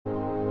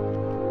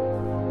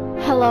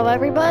Hello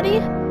everybody,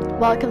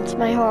 welcome to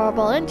my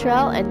horrible intro,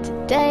 and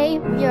today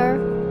we are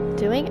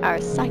doing our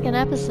second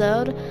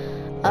episode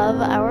of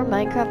our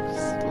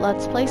Minecraft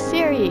Let's Play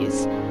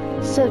series.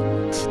 So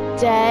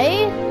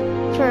today,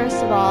 first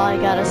of all, I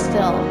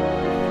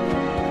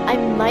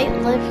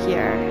might live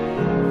here.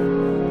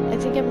 I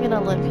think I'm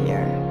gonna live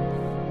here.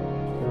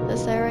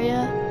 This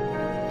area,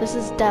 this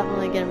is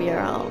definitely gonna be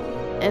our home.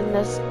 In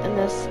this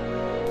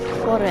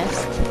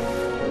forest.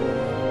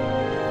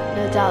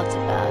 No doubts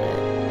about it.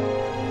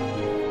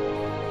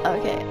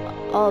 Okay.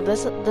 Oh,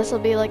 this will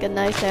be like a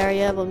nice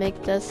area. We'll name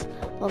this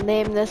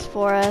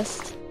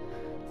forest.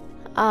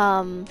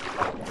 Then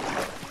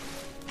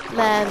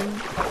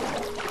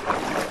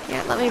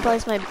here, let me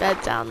place my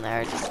bed down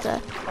there just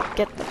to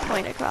get the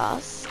point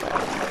across.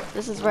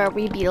 This is where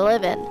we be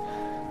living.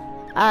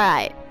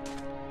 Alright.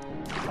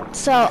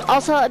 So,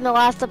 also in the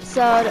last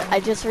episode, I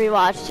just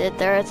rewatched it.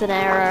 There is an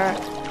error.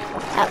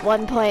 At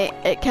one point,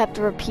 it kept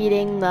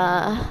repeating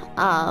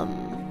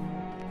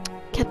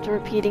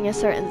a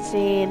certain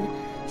scene.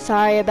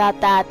 Sorry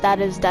about that. That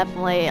is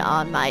definitely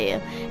on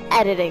my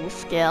editing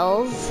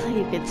skills.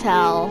 You could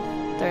tell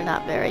they're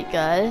not very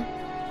good.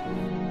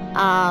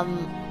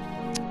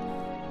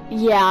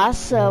 Yeah,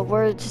 so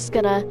we're just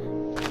gonna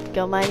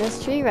go mine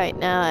this tree right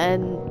now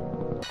and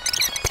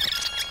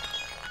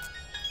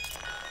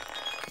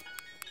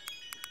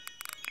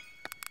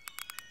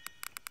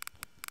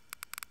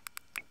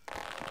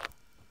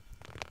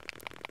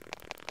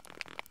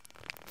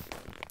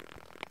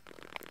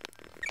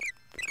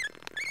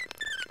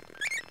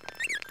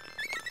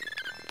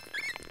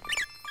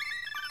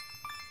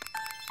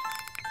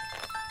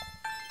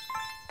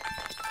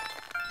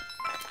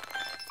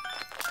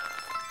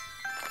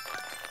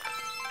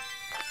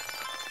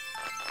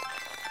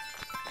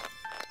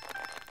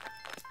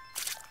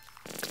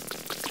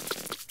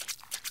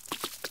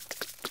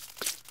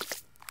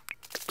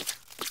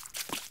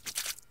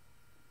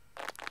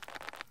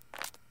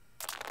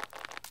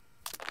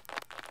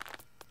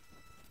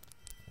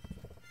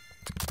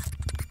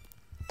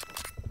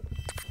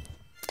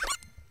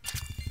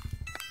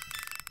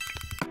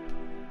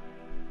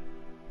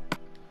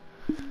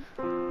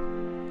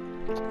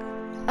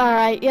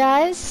alright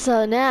guys,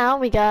 so now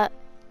we got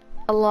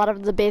a lot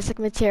of the basic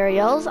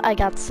materials. I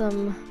got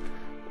some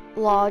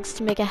logs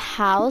to make a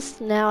house.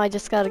 Now I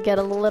just gotta get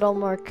a little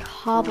more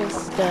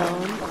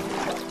cobblestone.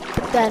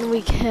 Then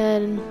we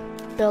can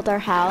build our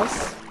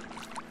house.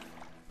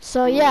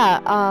 So yeah,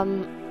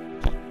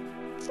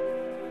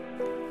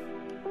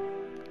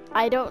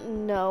 I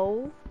don't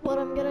know what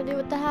I'm gonna do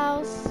with the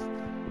house.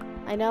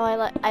 I know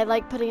I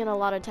like putting in a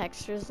lot of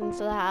textures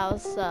into the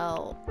house,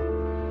 so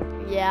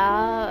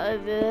yeah,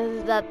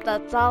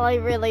 that's all I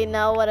really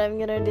know what I'm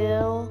gonna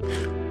do.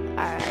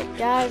 Alright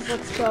guys,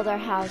 let's build our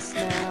house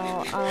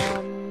now.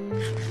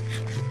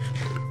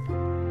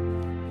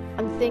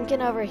 I'm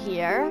thinking over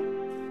here.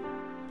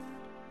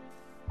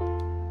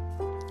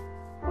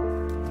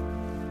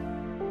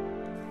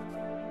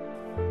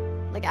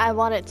 Like, I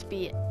want it to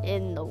be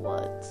in the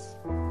woods.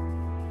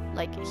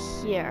 Like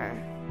here.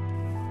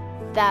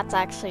 That's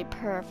actually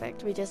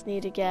perfect. We just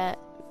need to get...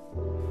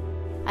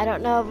 I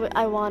don't know if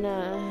I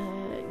wanna...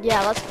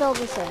 Yeah, let's fill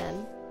this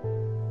in.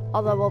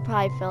 Although we'll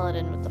probably fill it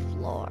in with the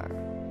floor.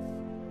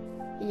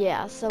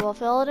 Yeah, so we'll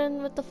fill it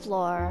in with the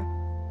floor,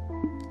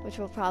 which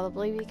will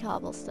probably be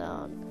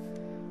cobblestone.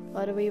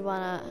 What do we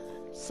wanna...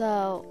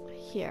 So,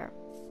 here.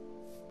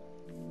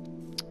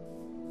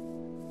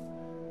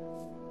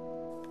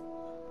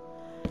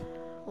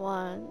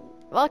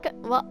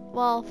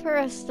 Well,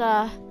 first,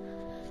 I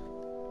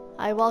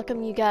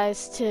welcome you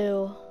guys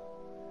to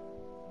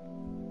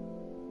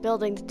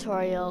building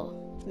tutorial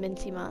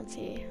Minty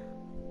Monty.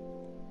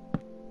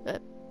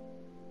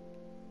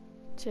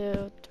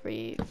 2,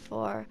 3,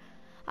 4.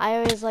 I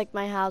always like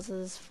my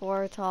houses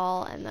 4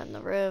 tall and then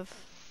the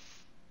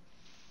roof.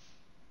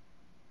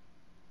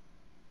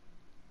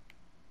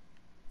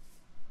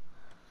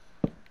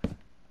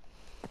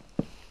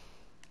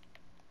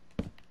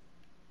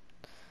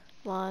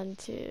 One,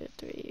 2,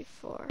 3,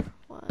 4.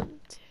 1,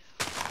 2,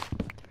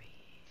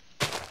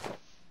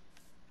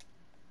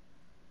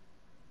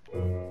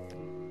 3.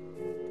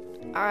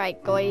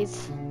 Alright,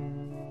 guys.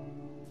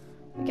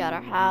 We got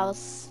our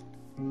house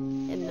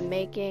in the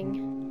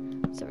making.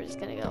 So we're just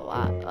gonna go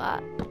up.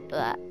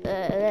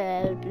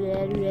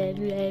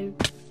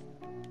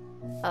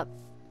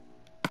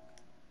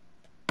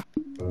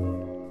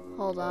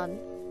 Hold on.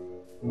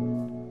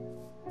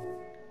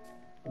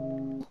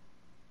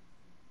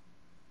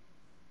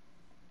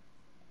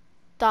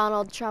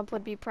 Donald Trump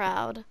would be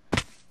proud.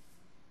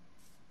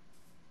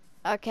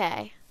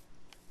 Okay.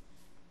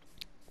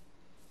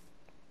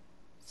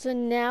 So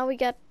now we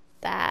got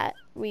that.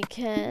 We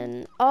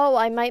can... Oh,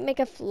 I might make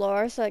a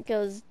floor so it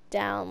goes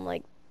down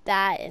like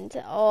that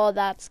into... Oh,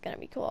 that's gonna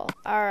be cool.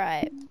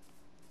 Alright.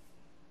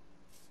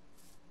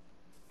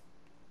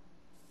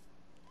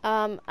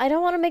 I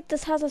don't want to make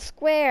this house a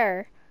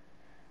square.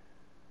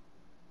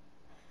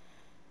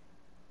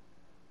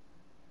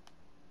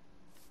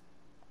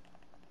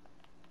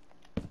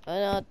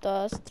 Not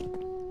dust.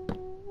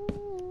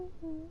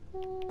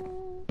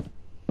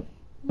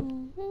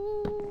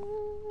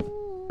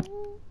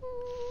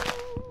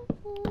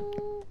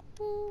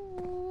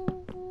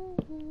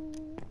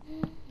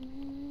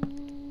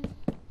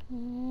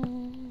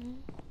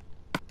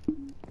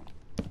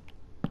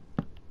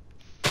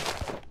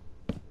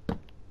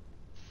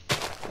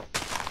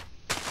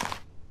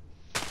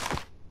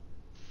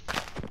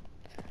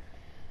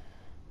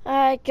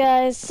 Alright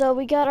guys, so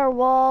we got our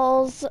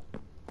walls,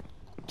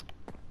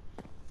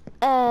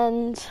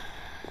 and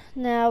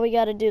now we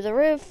gotta do the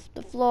roof,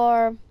 the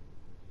floor,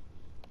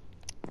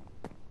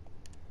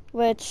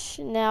 which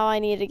now I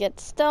need to get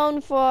stone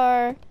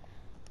for.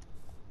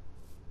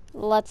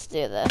 Let's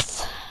do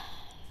this.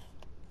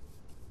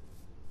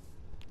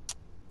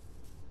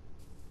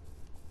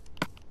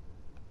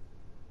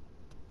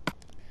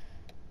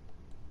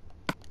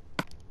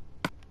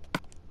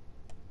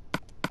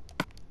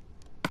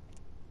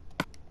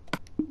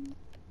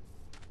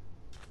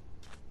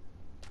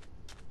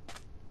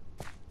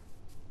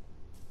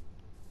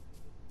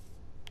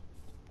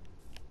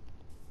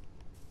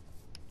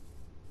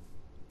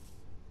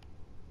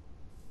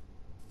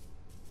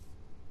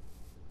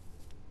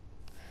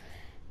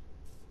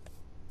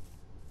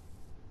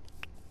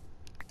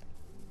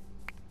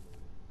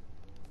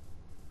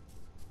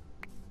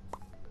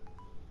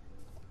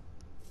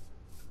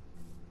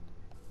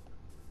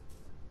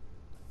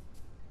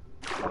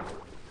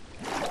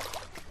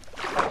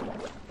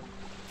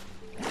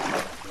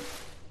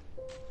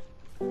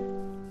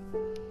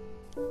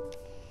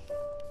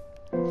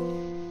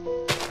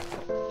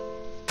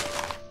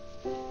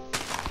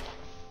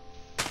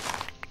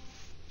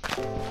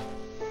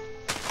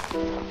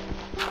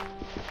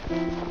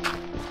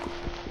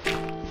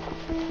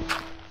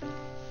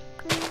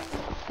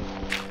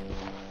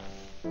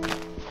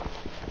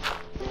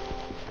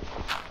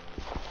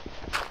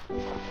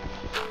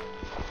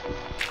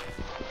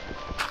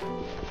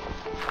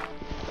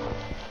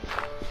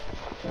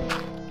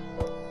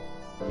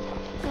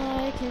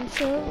 I can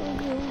show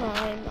you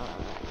my mind,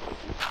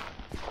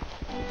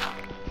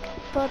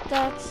 but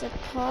that's the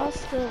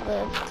cost of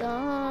a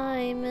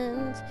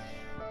diamond.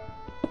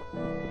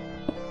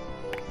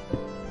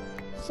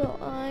 So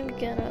I'm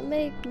gonna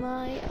make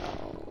my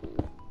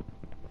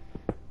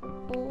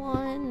own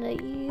one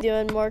that you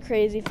doing more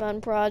crazy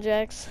fun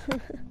projects.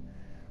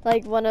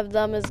 Like one of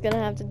them is gonna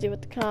have to do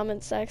with the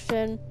comment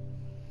section.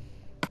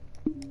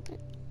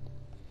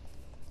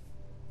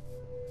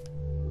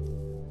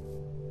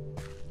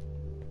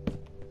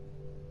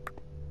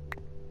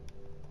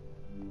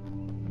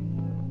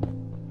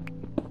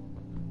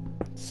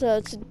 So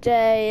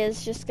today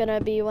is just gonna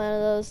be one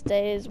of those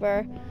days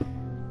where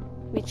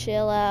we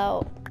chill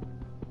out,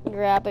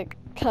 grab a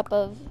cup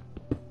of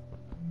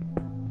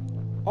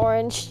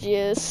orange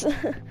juice,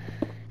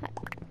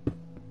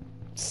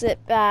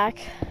 sit back,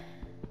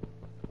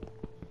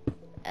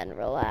 and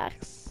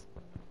relax.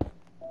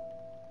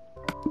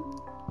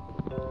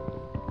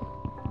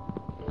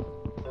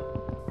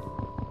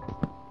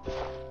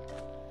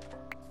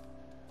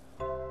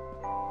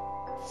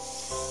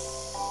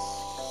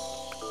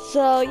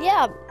 So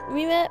yeah,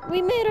 we met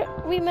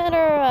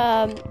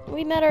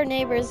our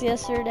neighbors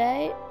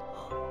yesterday.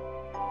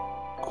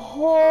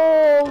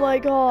 Oh my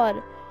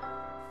god.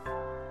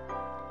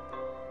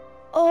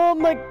 Oh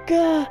my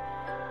god.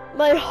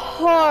 My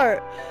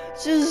heart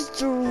just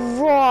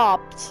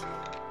dropped.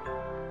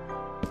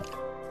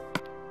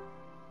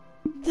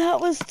 That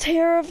was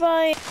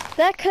terrifying.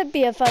 That could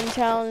be a fun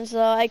challenge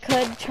though. I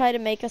could try to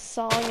make a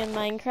song in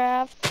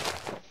Minecraft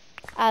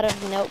out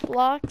of note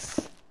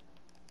blocks.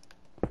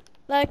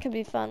 That could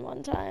be fun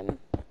one time.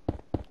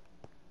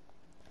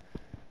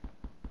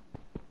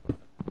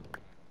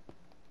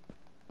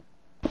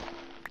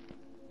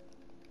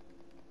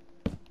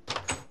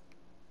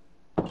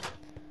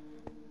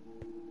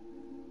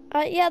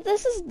 Yeah,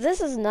 this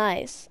is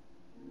nice.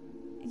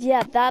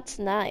 Yeah, that's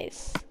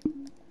nice.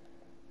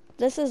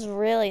 This is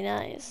really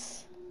nice.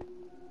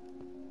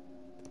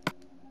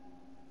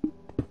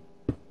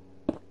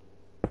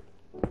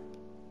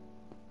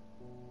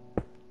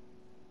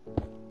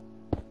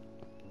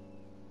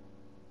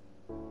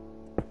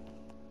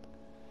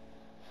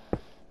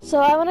 So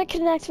I want to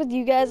connect with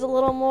you guys a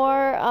little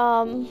more.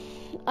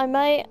 I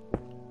might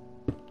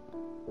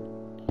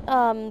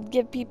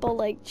give people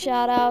like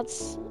shout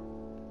outs.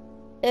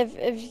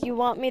 If you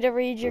want me to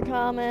read your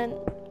comment,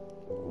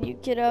 you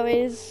could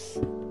always,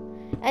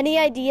 any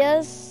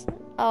ideas,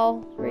 I'll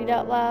read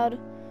out loud.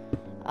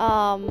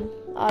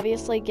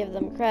 Obviously give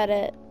them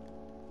credit.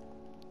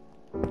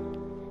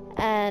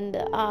 And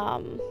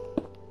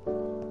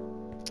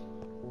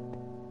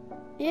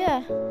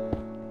yeah.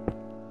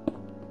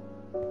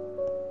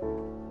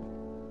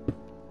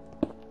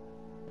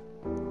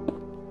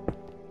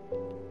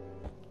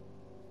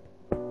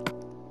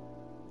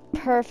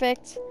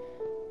 Perfect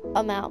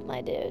amount,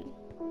 my dude.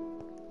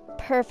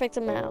 Perfect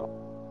amount.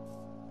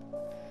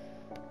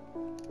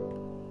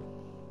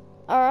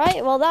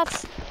 Alright, well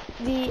that's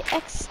the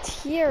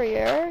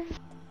exterior.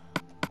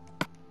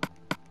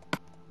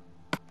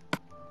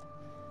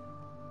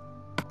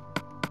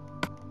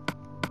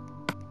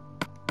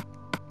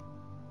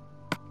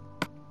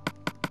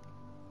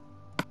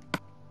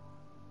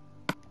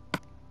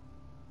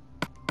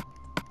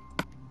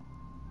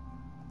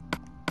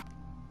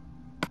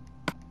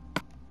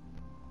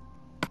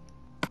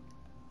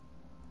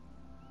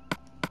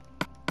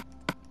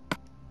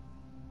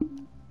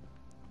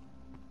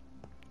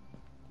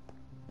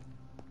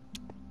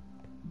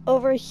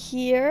 Over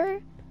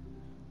here,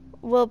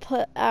 we'll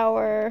put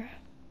our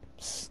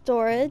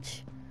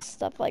storage,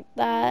 stuff like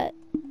that.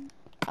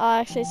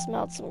 I'll actually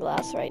smelt some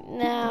glass right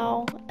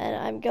now, and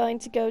I'm going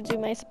to go do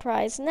my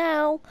surprise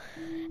now.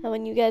 And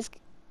when you guys,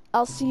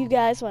 I'll see you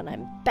guys when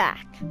I'm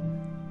back.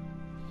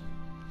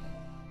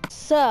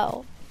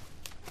 So,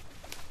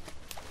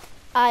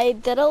 I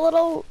did a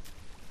little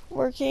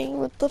working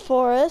with the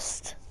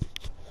forest,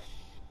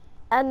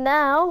 and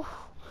now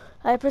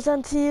I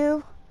present to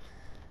you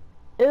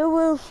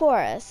UwU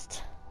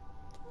Forest.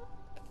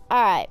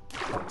 Alright,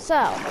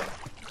 so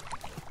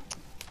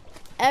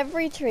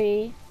every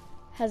tree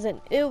has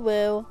an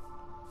UwU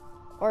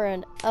or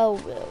an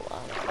OWU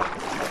on it.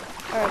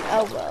 Or an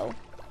OWO,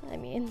 I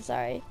mean,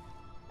 sorry.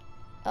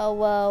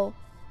 OWO.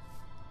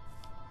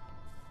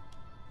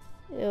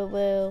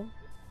 UwU.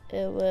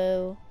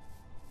 UwU.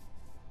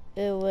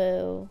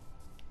 UwU.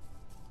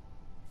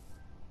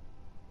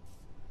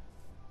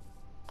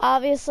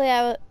 Obviously,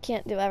 I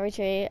can't do every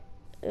tree.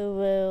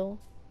 UwU.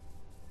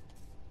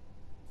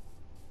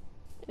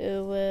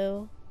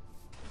 UwU.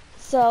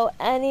 So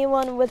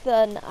anyone with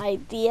an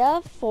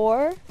idea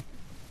for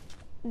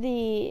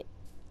in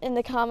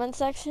the comment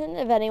section,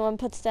 if anyone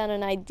puts down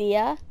an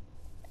idea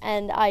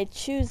and I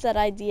choose that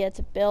idea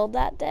to build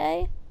that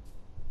day,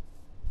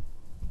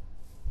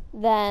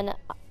 then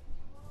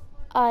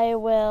I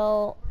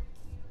will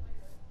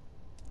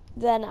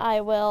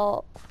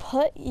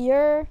put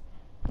your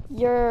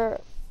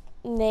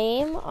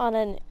name on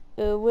an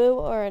UwU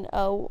or an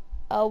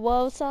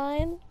OWO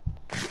sign.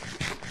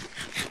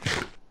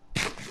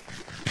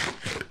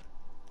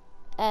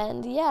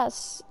 And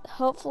yes,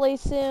 hopefully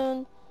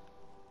soon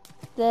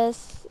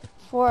this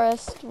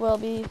forest will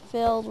be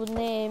filled with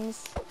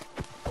names.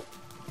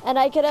 And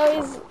I could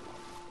always,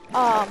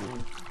 I'll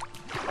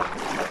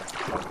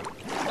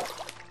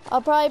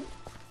probably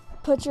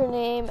put your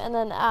name, and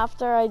then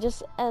after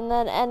and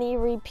then any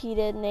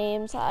repeated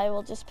names, I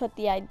will just put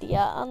the idea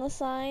on the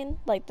sign,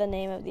 like the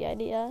name of the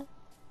idea.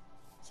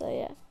 So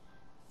yeah.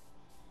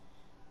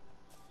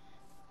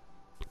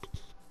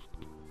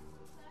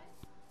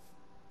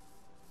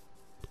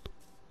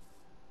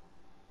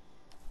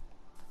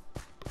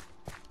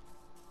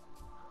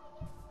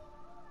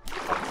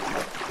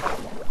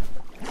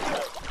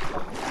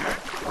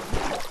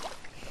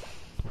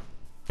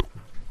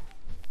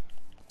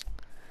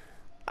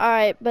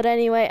 Alright, but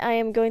anyway, I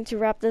am going to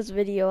wrap this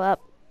video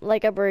up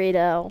like a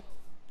burrito.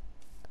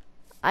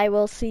 I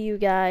will see you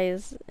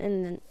guys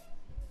in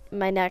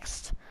my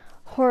next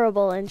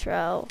horrible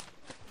intro.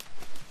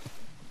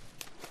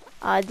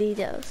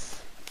 Adios.